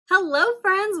Hello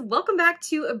friends, welcome back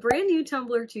to a brand new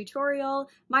Tumbler tutorial.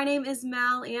 My name is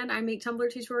Mal and I make Tumbler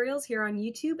tutorials here on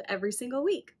YouTube every single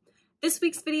week. This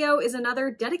week's video is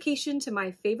another dedication to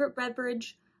my favorite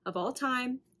beverage of all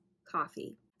time,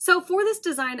 coffee. So for this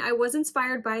design, I was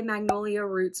inspired by Magnolia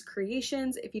Roots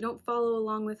Creations. If you don't follow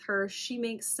along with her, she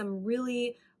makes some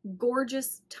really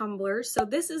gorgeous tumblers. So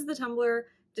this is the tumbler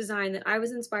design that I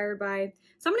was inspired by.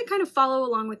 So I'm going to kind of follow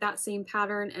along with that same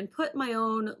pattern and put my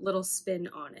own little spin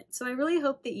on it. So I really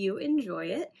hope that you enjoy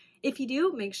it. If you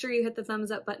do, make sure you hit the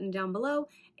thumbs up button down below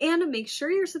and make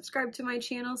sure you're subscribed to my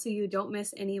channel so you don't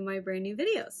miss any of my brand new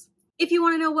videos. If you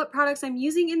want to know what products I'm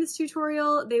using in this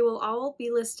tutorial, they will all be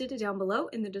listed down below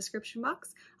in the description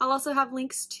box. I'll also have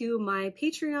links to my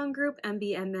Patreon group,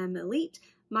 MBMM Elite,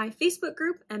 my Facebook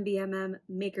group, MBMM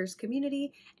Makers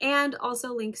Community, and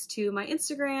also links to my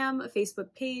Instagram, Facebook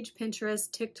page,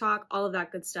 Pinterest, TikTok, all of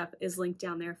that good stuff is linked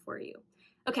down there for you.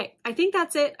 Okay, I think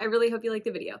that's it. I really hope you like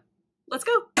the video. Let's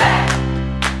go!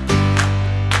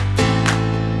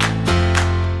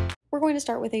 We're going to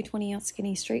start with a 20-ounce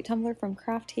skinny straight tumbler from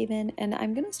Craft Haven, and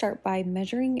I'm going to start by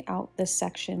measuring out the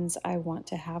sections I want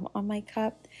to have on my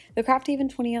cup. The Craft Haven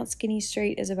 20-ounce skinny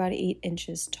straight is about 8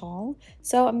 inches tall,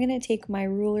 so I'm going to take my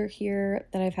ruler here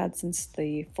that I've had since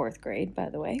the 4th grade, by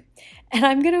the way, and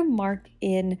I'm going to mark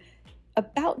in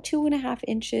about 2.5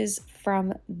 inches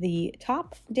from the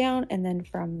top down and then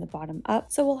from the bottom up.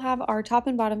 So we'll have our top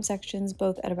and bottom sections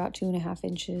both at about 2.5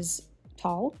 inches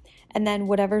tall, and then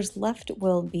whatever's left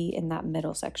will be in that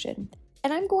middle section.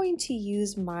 And I'm going to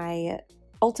use my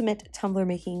ultimate tumbler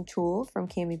making tool from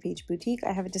Cami Page Boutique.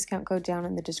 I have a discount code down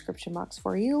in the description box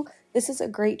for you. This is a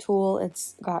great tool.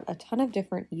 It's got a ton of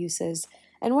different uses,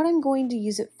 and what I'm going to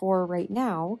use it for right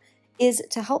now is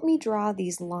to help me draw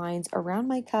these lines around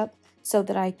my cup so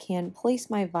that I can place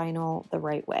my vinyl the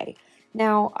right way.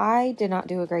 Now, I did not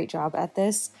do a great job at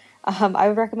this. I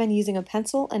would recommend using a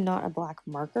pencil and not a black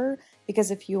marker,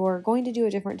 because if you're going to do a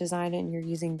different design and you're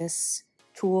using this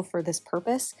tool for this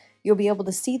purpose, you'll be able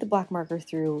to see the black marker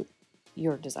through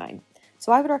your design.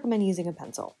 So I would recommend using a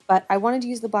pencil, but I wanted to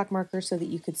use the black marker so that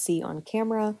you could see on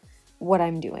camera what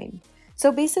I'm doing.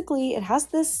 So basically it has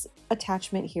this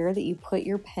attachment here that you put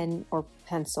your pen or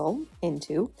pencil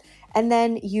into, and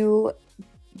then you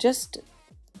just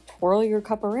twirl your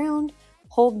cup around,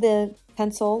 hold the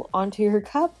pencil onto your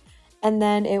cup, and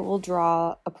then it will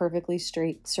draw a perfectly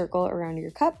straight circle around your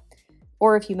cup.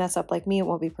 Or if you mess up like me, it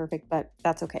won't be perfect, but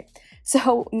that's okay.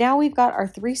 So now we've got our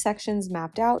 3 sections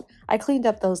mapped out. I cleaned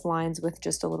up those lines with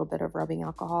just a little bit of rubbing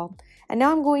alcohol. And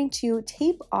now I'm going to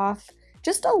tape off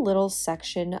just a little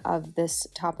section of this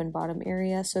top and bottom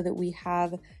area so that we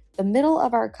have the middle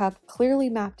of our cup clearly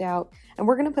mapped out, and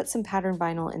we're going to put some pattern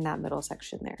vinyl in that middle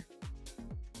section there.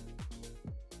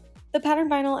 The pattern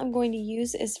vinyl I'm going to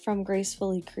use is from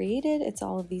Gracefully Created. It's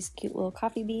all of these cute little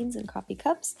coffee beans and coffee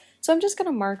cups. So I'm just going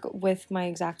to mark with my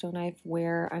X-Acto knife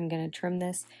where I'm going to trim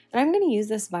this. And I'm going to use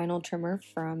this vinyl trimmer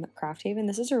from Craft Haven.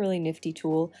 This is a really nifty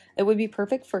tool. It would be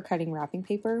perfect for cutting wrapping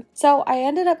paper. So I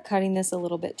ended up cutting this a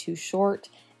little bit too short,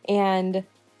 and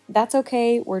that's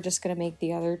okay. We're just going to make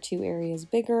the other 2 areas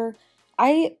bigger.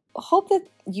 I hope that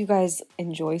you guys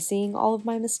enjoy seeing all of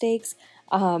my mistakes.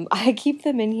 I keep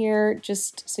them in here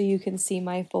just so you can see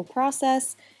my full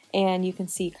process and you can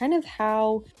see kind of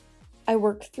how I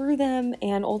work through them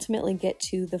and ultimately get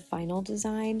to the final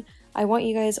design. I want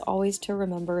you guys always to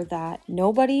remember that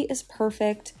nobody is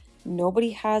perfect.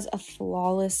 Nobody has a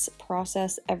flawless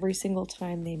process every single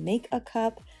time they make a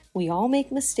cup. We all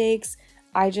make mistakes.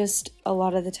 I just, a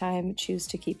lot of the time, choose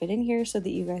to keep it in here so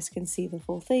that you guys can see the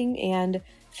full thing and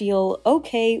feel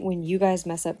okay when you guys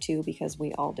mess up too, because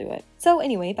we all do it. So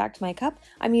anyway, back to my cup.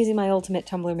 I'm using my ultimate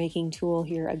tumbler making tool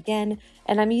here again,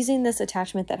 and I'm using this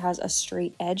attachment that has a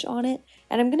straight edge on it,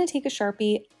 and I'm going to take a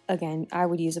Sharpie. Again, I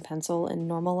would use a pencil in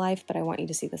normal life, but I want you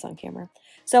to see this on camera.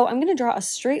 So I'm going to draw a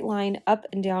straight line up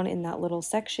and down in that little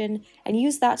section and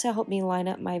use that to help me line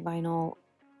up my vinyl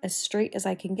as straight as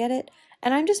I can get it.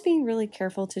 And I'm just being really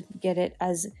careful to get it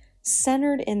as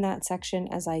centered in that section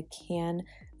as I can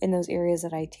in those areas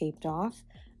that I taped off.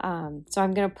 So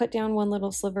I'm going to put down one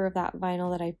little sliver of that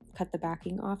vinyl that I cut the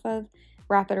backing off of,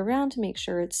 wrap it around to make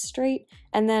sure it's straight,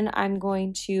 and then I'm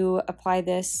going to apply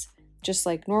this just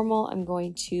like normal. I'm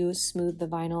going to smooth the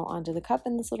vinyl onto the cup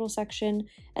in this little section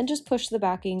and just push the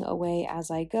backing away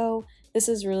as I go. This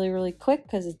is really, really quick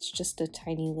because it's just a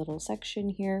tiny little section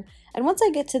here. And once I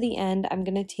get to the end, I'm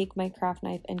going to take my craft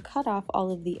knife and cut off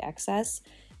all of the excess.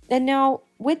 And now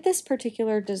with this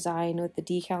particular design, with the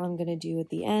decal I'm going to do at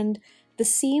the end, the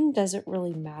seam doesn't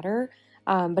really matter.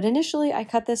 But initially I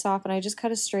cut this off and I just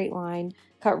cut a straight line,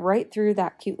 cut right through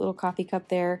that cute little coffee cup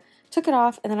there, took it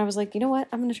off, and then I was like, you know what,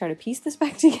 I'm going to try to piece this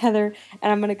back together,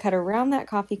 and I'm going to cut around that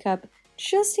coffee cup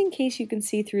just in case you can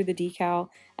see through the decal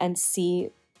and see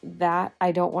that.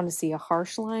 I don't want to see a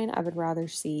harsh line. I would rather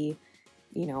see,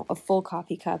 you know, a full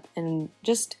coffee cup, and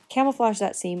just camouflage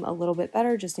that seam a little bit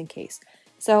better just in case.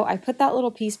 So I put that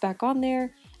little piece back on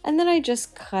there, and then I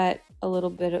just cut a little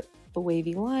bit of a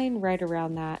wavy line right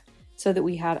around that so that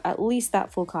we had at least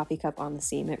that full coffee cup on the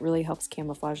seam. It really helps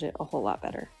camouflage it a whole lot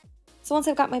better. So once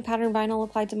I've got my pattern vinyl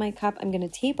applied to my cup, I'm going to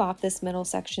tape off this middle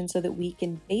section so that we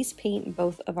can base paint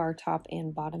both of our top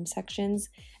and bottom sections.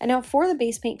 And now for the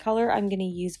base paint color, I'm going to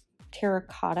use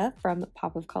terracotta from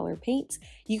Pop of Color Paints.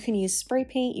 You can use spray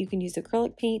paint, you can use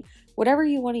acrylic paint, whatever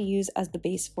you want to use as the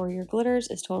base for your glitters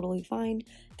is totally fine.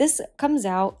 This comes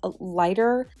out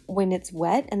lighter when it's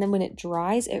wet, and then when it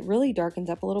dries, it really darkens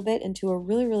up a little bit into a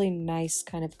really, really nice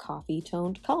kind of coffee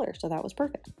toned color. So that was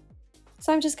perfect.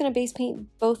 So I'm just going to base paint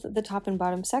both the top and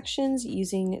bottom sections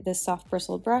using this soft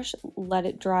bristled brush, let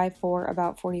it dry for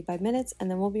about 45 minutes, and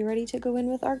then we'll be ready to go in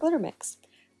with our glitter mix.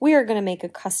 We are going to make a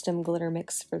custom glitter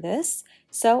mix for this,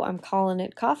 so I'm calling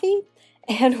it coffee,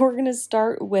 and we're going to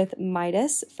start with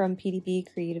Midas from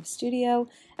PDB Creative Studio,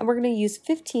 and we're going to use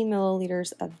 15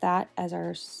 milliliters of that as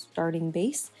our starting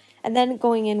base, and then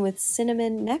going in with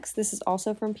cinnamon next. This is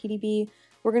also from PDB.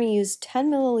 We're going to use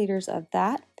 10 milliliters of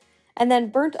that. And then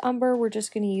burnt umber, we're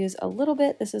just going to use a little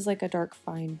bit. This is like a dark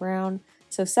fine brown,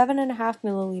 so 7.5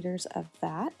 milliliters of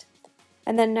that.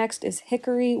 And then next is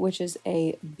hickory, which is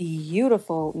a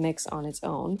beautiful mix on its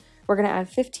own. We're going to add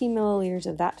 15 milliliters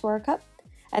of that to our cup.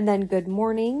 And then good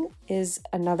morning is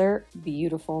another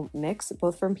beautiful mix,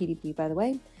 both from PDP by the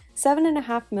way.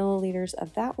 7.5 milliliters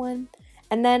of that one.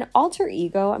 And then alter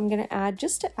ego, I'm going to add,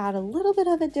 just to add a little bit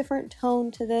of a different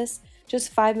tone to this, just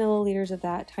 5 milliliters of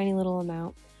that, tiny little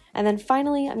amount. And then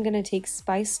finally, I'm going to take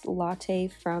Spiced Latte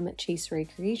from Rae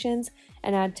Creations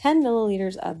and add 10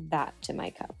 milliliters of that to my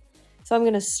cup. So I'm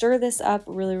going to stir this up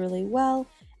really, really well.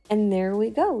 And there we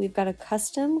go. We've got a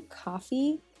custom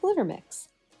coffee glitter mix.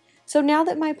 So now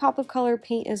that my Pop of Color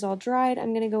paint is all dried,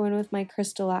 I'm going to go in with my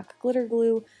Crystalac glitter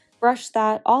glue, brush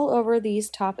that all over these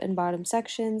top and bottom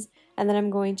sections, and then I'm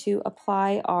going to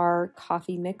apply our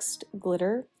coffee mixed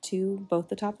glitter to both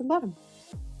the top and bottom.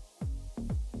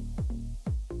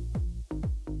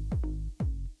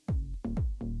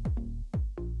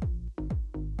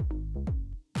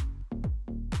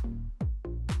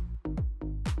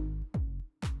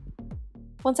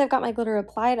 Once I've got my glitter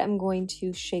applied, I'm going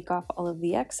to shake off all of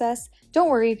the excess. Don't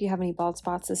worry if you have any bald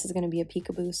spots. This is going to be a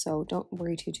peekaboo, so don't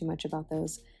worry too much about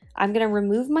those. I'm going to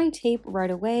remove my tape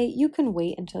right away. You can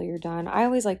wait until you're done. I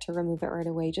always like to remove it right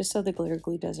away just so the glitter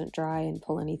glue doesn't dry and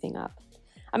pull anything up.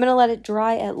 I'm going to let it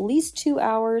dry at least 2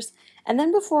 hours, and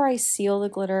then before I seal the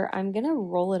glitter, I'm going to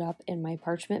roll it up in my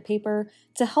parchment paper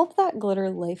to help that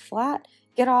glitter lay flat,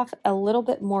 get off a little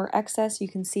bit more excess. You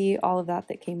can see all of that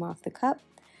came off the cup.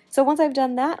 So once I've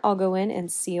done that, I'll go in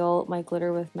and seal my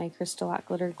glitter with my Crystalac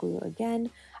glitter glue again.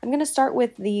 I'm going to start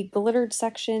with the glittered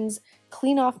sections,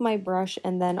 clean off my brush,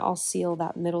 and then I'll seal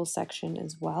that middle section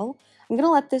as well. I'm going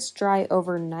to let this dry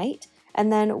overnight,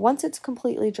 and then once it's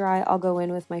completely dry, I'll go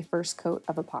in with my first coat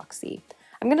of epoxy.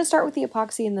 I'm going to start with the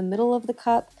epoxy in the middle of the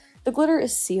cup. The glitter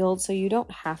is sealed, so you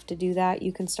don't have to do that.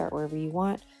 You can start wherever you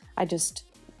want. I just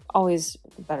always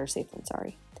better safe than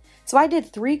sorry. So I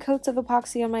did 3 coats of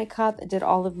epoxy on my cup, did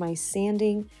all of my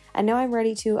sanding, and now I'm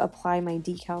ready to apply my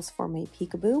decals for my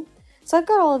peekaboo. So I've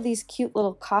got all of these cute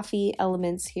little coffee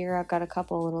elements here. I've got a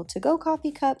couple little to-go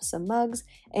coffee cups, some mugs,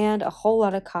 and a whole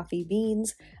lot of coffee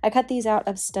beans. I cut these out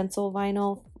of stencil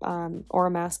vinyl, or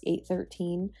a mask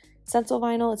 813 stencil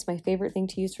vinyl. It's my favorite thing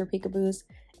to use for peekaboos.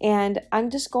 And I'm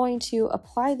just going to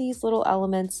apply these little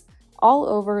elements all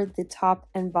over the top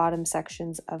and bottom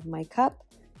sections of my cup.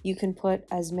 You can put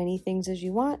as many things as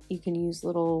you want. You can use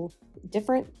little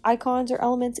different icons or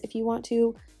elements if you want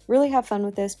to. Really have fun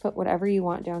with this. Put whatever you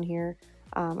want down here.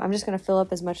 I'm just going to fill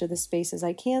up as much of this space as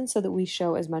I can so that we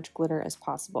show as much glitter as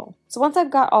possible. So once I've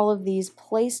got all of these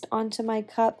placed onto my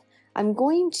cup, I'm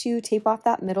going to tape off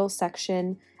that middle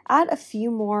section, add a few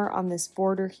more on this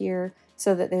border here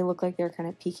so that they look like they're kind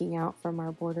of peeking out from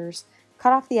our borders.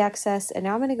 Cut off the excess, and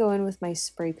now I'm going to go in with my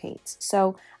spray paints.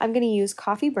 So I'm going to use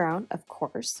Coffee Brown, of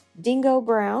course, Dingo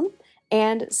Brown,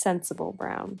 and Sensible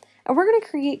Brown. And we're going to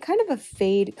create kind of a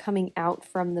fade coming out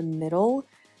from the middle.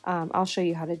 I'll show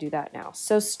you how to do that now.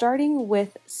 So starting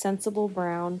with Sensible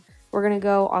Brown, we're going to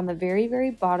go on the very, very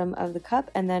bottom of the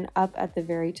cup and then up at the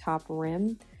very top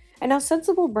rim. And now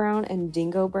Sensible Brown and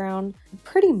Dingo Brown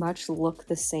pretty much look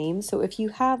the same. So if you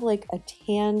have like a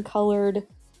tan colored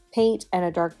paint and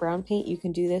a dark brown paint, you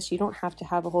can do this. You don't have to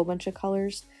have a whole bunch of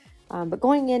colors. But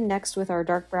going in next with our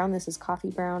dark brown, this is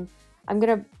coffee brown, I'm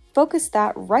gonna focus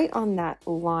that right on that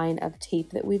line of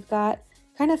tape that we've got,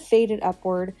 kind of fade it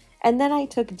upward, and then I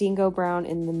took Dingo brown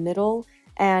in the middle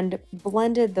and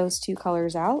blended those two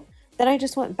colors out. Then I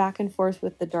just went back and forth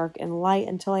with the dark and light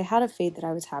until I had a fade that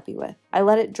I was happy with. I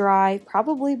let it dry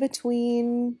probably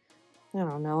between, I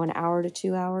don't know, an hour to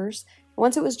 2 hours.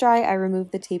 Once it was dry, I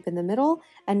removed the tape in the middle,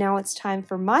 and now it's time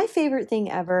for my favorite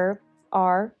thing ever,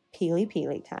 our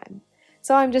peely time.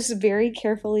 So I'm just very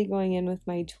carefully going in with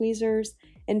my tweezers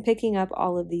and picking up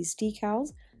all of these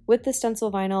decals. With the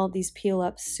stencil vinyl, these peel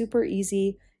up super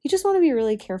easy. You just want to be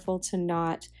really careful to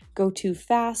not go too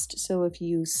fast, so if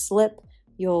you slip,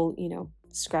 you'll,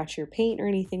 scratch your paint or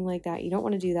anything like that. You don't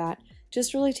want to do that.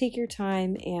 Just really take your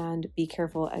time and be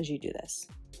careful as you do this.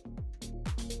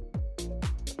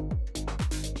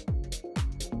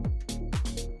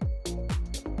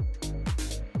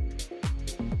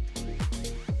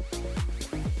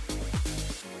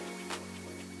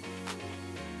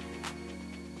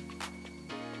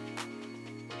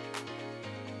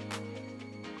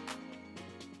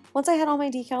 Once I had all my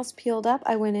decals peeled up,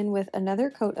 I went in with another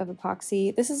coat of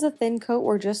epoxy. This is a thin coat.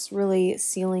 We're just really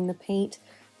sealing the paint,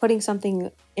 putting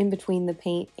something in between the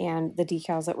paint and the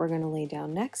decals that we're going to lay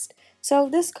down next. So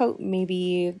this coat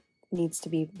maybe needs to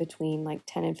be between like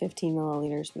 10 and 15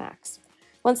 milliliters max.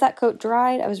 Once that coat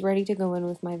dried, I was ready to go in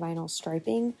with my vinyl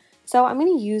striping. So I'm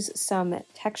going to use some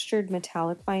textured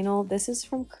metallic vinyl. This is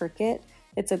from Cricut.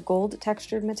 It's a gold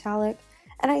textured metallic.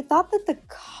 And I thought that the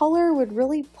color would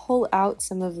really pull out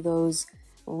some of those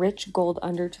rich gold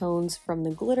undertones from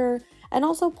the glitter and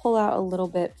also pull out a little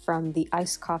bit from the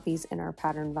iced coffees in our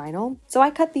pattern vinyl. So I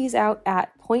cut these out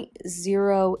at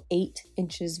 0.08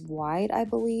 inches wide, I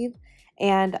believe,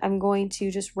 and I'm going to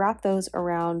just wrap those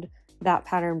around that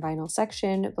pattern vinyl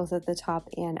section, both at the top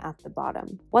and at the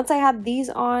bottom. Once I had these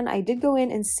on, I did go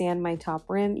in and sand my top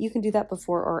rim. You can do that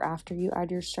before or after you add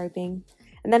your striping.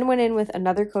 And then went in with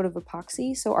another coat of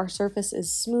epoxy so our surface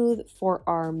is smooth for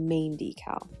our main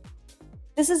decal.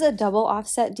 This is a double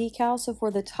offset decal, so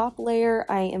for the top layer,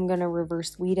 I am going to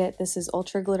reverse weed it. This is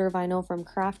Ultra Glitter Vinyl from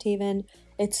Craft Haven.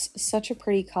 It's such a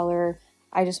pretty color.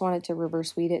 I just wanted to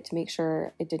reverse weed it to make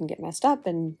sure it didn't get messed up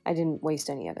and I didn't waste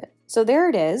any of it. So there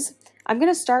it is. I'm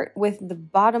going to start with the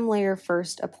bottom layer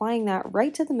first, applying that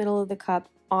right to the middle of the cup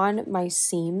on my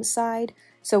seam side.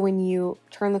 So when you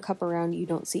turn the cup around, you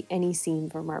don't see any seam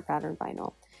from our pattern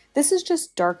vinyl. This is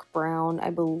just dark brown.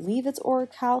 I believe it's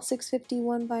Oracal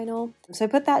 651 vinyl. So I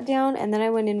put that down and then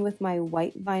I went in with my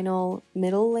white vinyl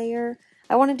middle layer.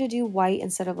 I wanted to do white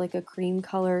instead of like a cream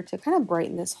color to kind of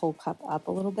brighten this whole cup up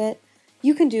a little bit.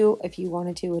 You can do, if you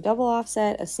wanted to, a double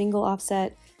offset, a single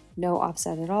offset, no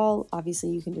offset at all. Obviously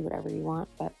you can do whatever you want,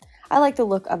 but I like the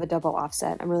look of a double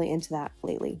offset. I'm really into that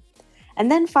lately. And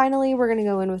then finally, we're going to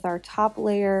go in with our top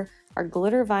layer, our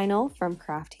glitter vinyl from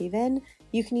Craft Haven.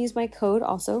 You can use my code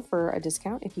also for a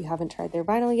discount if you haven't tried their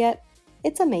vinyl yet.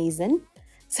 It's amazing.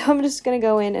 So I'm just going to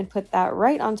go in and put that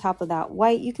right on top of that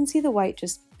white. You can see the white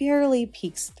just barely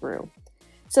peeks through.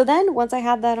 So then once I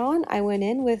had that on, I went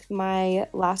in with my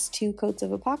last two coats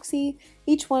of epoxy.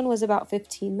 Each one was about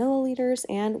 15 milliliters,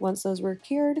 and once those were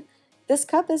cured, this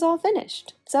cup is all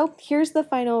finished. So here's the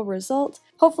final result.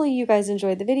 Hopefully you guys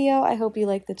enjoyed the video. I hope you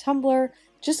like the tumbler.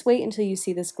 Just wait until you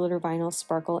see this glitter vinyl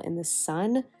sparkle in the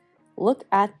sun. Look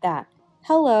at that.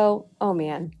 Hello. Oh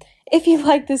man. If you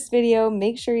like this video,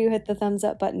 make sure you hit the thumbs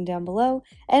up button down below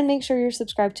and make sure you're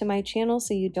subscribed to my channel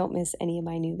so you don't miss any of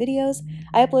my new videos.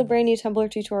 I upload brand new Tumbler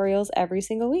tutorials every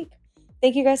single week.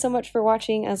 Thank you guys so much for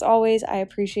watching. As always, I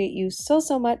appreciate you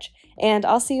so much, and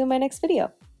I'll see you in my next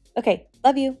video. Okay,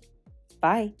 love you.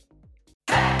 Bye.